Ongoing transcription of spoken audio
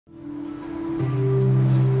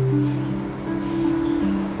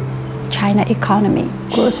China economy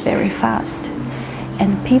grows very fast,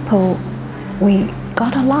 and people, we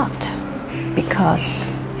got a lot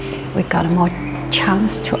because we got more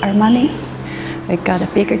chance to earn money, we got a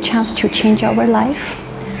bigger chance to change our life,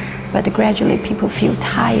 but gradually people feel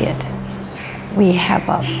tired. We have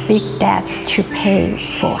big debts to pay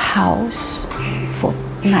for house, for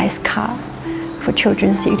nice car, for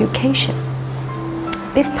children's education.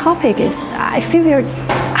 This topic is, I feel very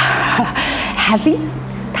heavy,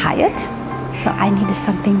 tired, so I needed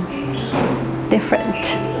something different.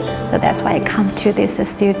 So that's why I come to this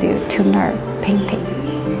studio to learn painting.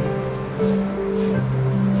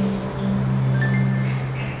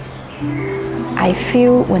 I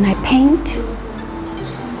feel when I paint,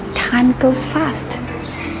 time goes fast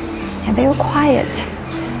and very quiet.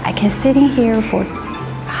 I can sit in here for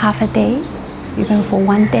half a day, even for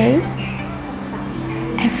one day,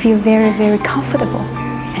 and feel very, very comfortable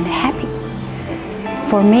and happy.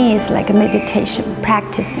 For me, it's like a meditation,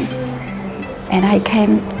 practicing. And I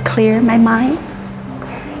can clear my mind.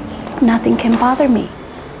 Nothing can bother me.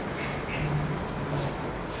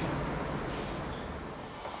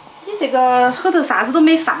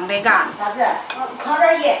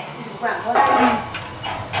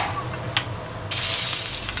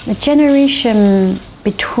 The generation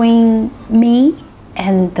between me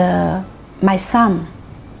and my son,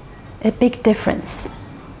 a big difference.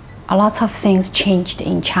 A lot of things changed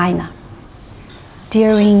in China.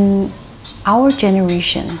 During our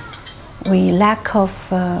generation, we lack of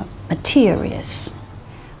materials.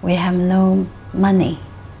 We have no money.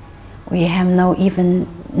 We have no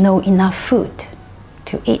enough food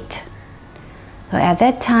to eat. So at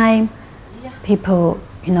that time, people,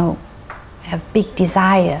 have big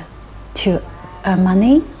desire to earn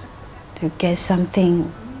money, to get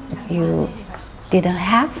something you didn't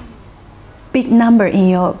have. Big number in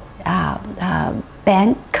your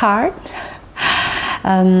bank card.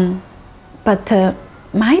 But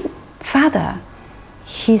my father,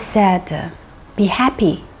 he said, be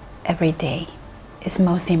happy every day is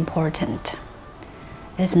most important.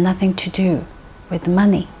 There's nothing to do with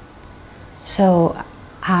money. So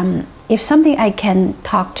if something I can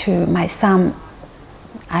talk to my son,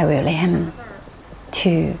 I will let him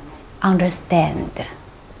to understand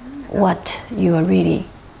what you really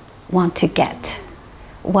want to get,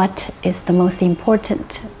 what is the most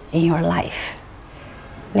important in your life.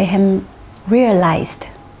 Let him realize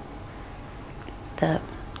the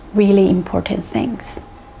really important things,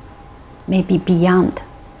 maybe beyond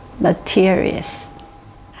materials.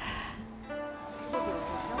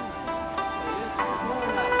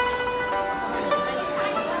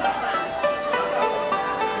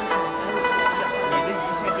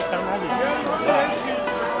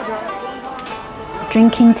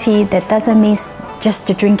 Drinking tea, that doesn't mean just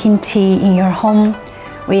drinking tea in your home.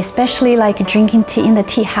 We especially like drinking tea in the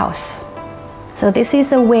tea house. So this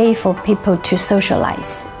is a way for people to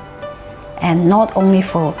socialize, and not only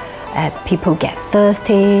for people get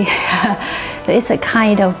thirsty. It's a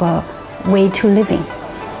kind of a way to living.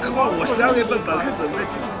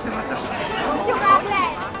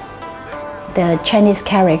 The Chinese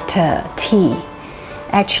character tea,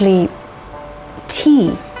 actually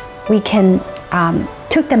tea, we can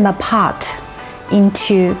took them apart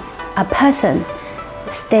into a person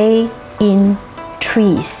stay in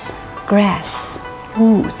trees, grass,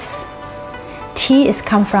 woods. Tea is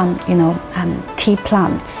come from tea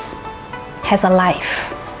plants, has a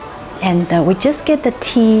life, and we just get the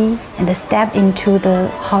tea and step into the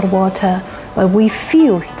hot water, but we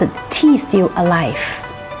feel the tea is still alive.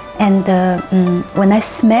 And when I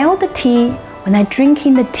smell the tea, when I drink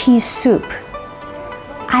in the tea soup,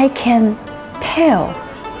 I can tell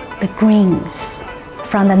the greens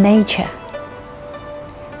from the nature.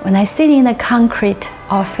 When I sit in a concrete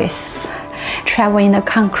office, travel in a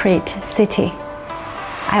concrete city,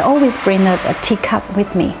 I always bring a teacup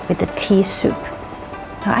with me with the tea soup.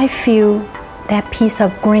 So I feel that piece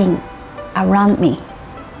of green around me,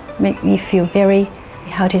 make me feel very,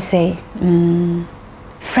 how to say,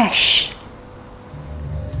 fresh.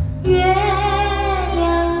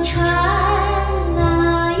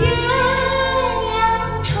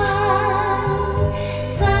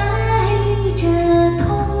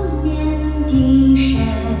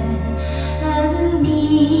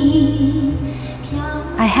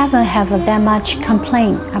 I haven't had that much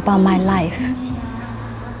complaint about my life.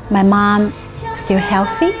 My mom is still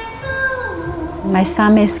healthy. My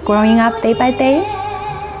son is growing up day by day.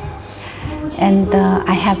 And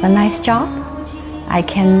I have a nice job. I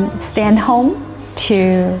can stay at home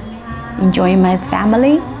to enjoy my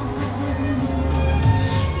family.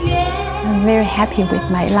 I'm very happy with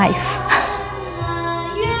my life.